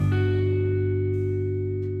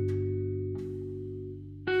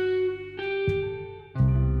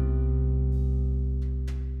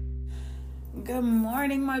Good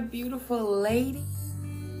morning, my beautiful ladies.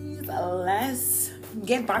 Let's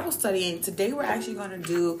get Bible studying. Today we're actually going to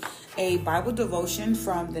do a Bible devotion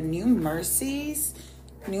from the New Mercies,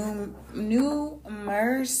 New Morning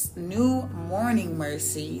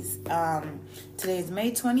Mercies. Today is May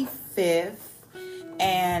 25th,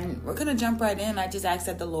 and we're going to jump right in. I just ask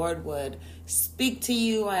that the Lord would speak to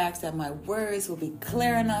you. I ask that my words will be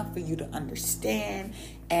clear enough for you to understand,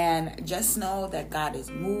 and just know that God is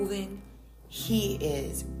moving. He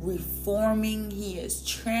is reforming, He is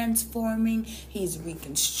transforming, He's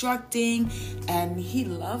reconstructing, and He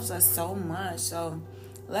loves us so much. So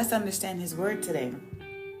let's understand His word today.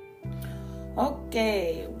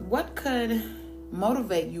 Okay, what could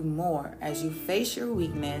motivate you more as you face your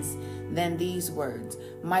weakness than these words?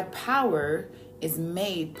 My power is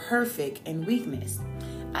made perfect in weakness.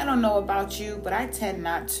 I don't know about you, but I tend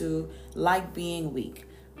not to like being weak.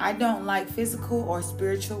 I don't like physical or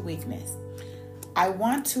spiritual weakness. I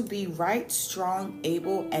want to be right, strong,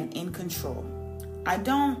 able, and in control. I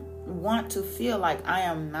don't want to feel like I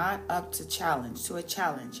am not up to a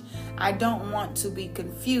challenge. I don't want to be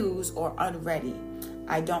confused or unready.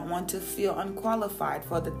 I don't want to feel unqualified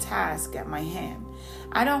for the task at my hand.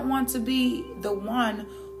 I don't want to be the one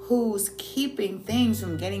who's keeping things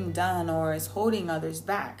from getting done or is holding others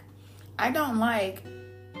back. I don't like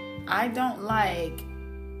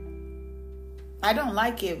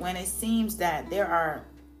it when it seems that there are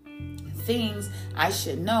things I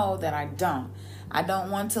should know that I don't. I don't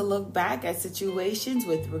want to look back at situations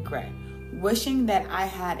with regret, wishing that I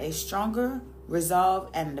had a stronger resolve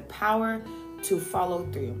and the power to follow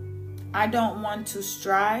through. I don't want to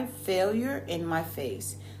strive failure in my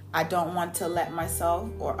face. I don't want to let myself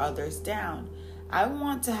or others down. I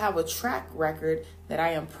want to have a track record that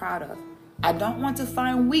I am proud of. I don't want to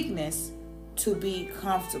find weakness to be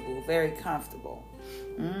comfortable, very comfortable.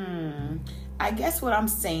 I guess what I'm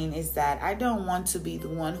saying is that I don't want to be the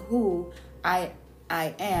one who I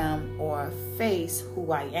am or face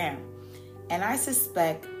who I am. And I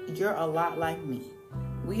suspect you're a lot like me.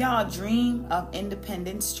 We all dream of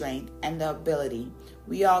independent strength and the ability.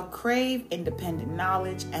 We all crave independent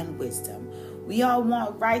knowledge and wisdom. We all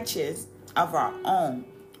want righteous of our own.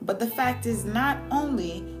 But the fact is, not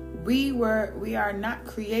only we are not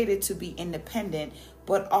created to be independent,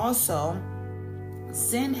 but also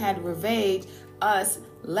sin had ravaged us,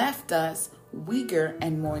 left us weaker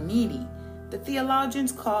and more needy. The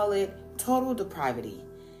theologians call it total depravity.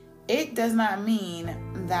 It does not mean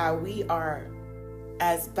that we are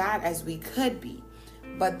as bad as we could be,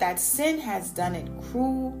 but that sin has done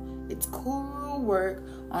its cruel work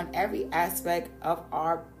on every aspect of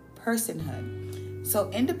our personhood.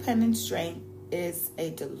 So independent strength is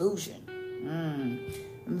a delusion.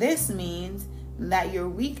 This means that your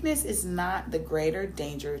weakness is not the greater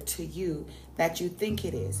danger to you that you think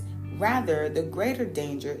it is. Rather, the greater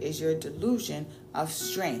danger is your delusion of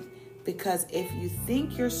strength. Because if you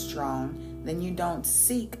think you're strong, then you don't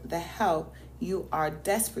seek the help you are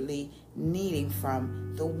desperately needing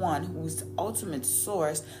from the one who's the ultimate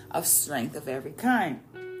source of strength of every kind.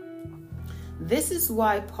 This is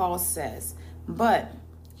why Paul says, "But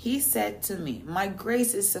He said to me, my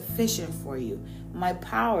grace is sufficient for you. My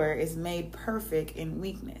power is made perfect in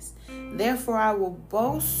weakness. Therefore, I will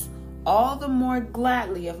boast all the more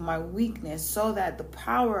gladly of my weakness, so that the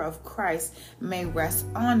power of Christ may rest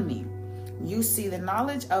on me." You see, the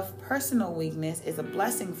knowledge of personal weakness is a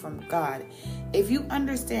blessing from God. If you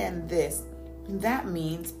understand this, that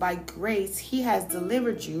means by grace He has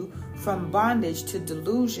delivered you from bondage to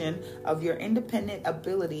delusion of your independent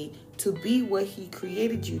ability to be what He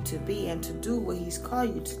created you to be and to do what He's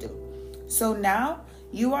called you to do. So now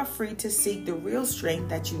you are free to seek the real strength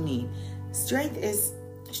that you need. Strength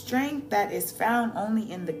that is found only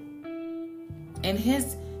in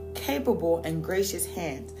His capable and gracious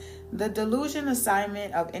hands. The delusion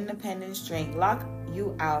assignment of independent strength lock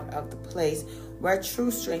you out of the place where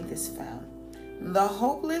true strength is found. The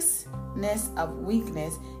hopelessness of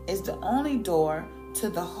weakness is the only door to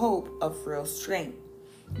the hope of real strength.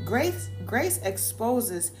 Grace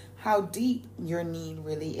exposes how deep your need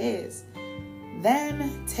really is,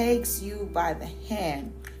 then takes you by the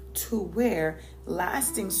hand to where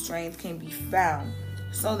lasting strength can be found,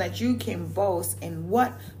 so that you can boast in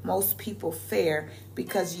what most people fear,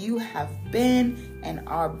 because you have been and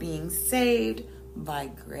are being saved by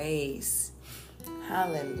grace.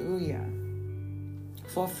 Hallelujah.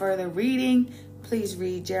 For further reading, please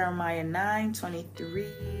read Jeremiah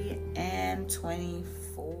 9:23 and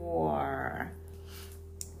 24.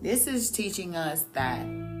 This is teaching us that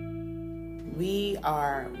we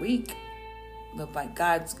are weak, but by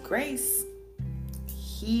God's grace,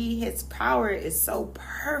 His power is so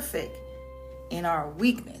perfect in our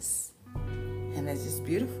weakness. And it's just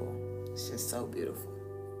beautiful. It's just so beautiful.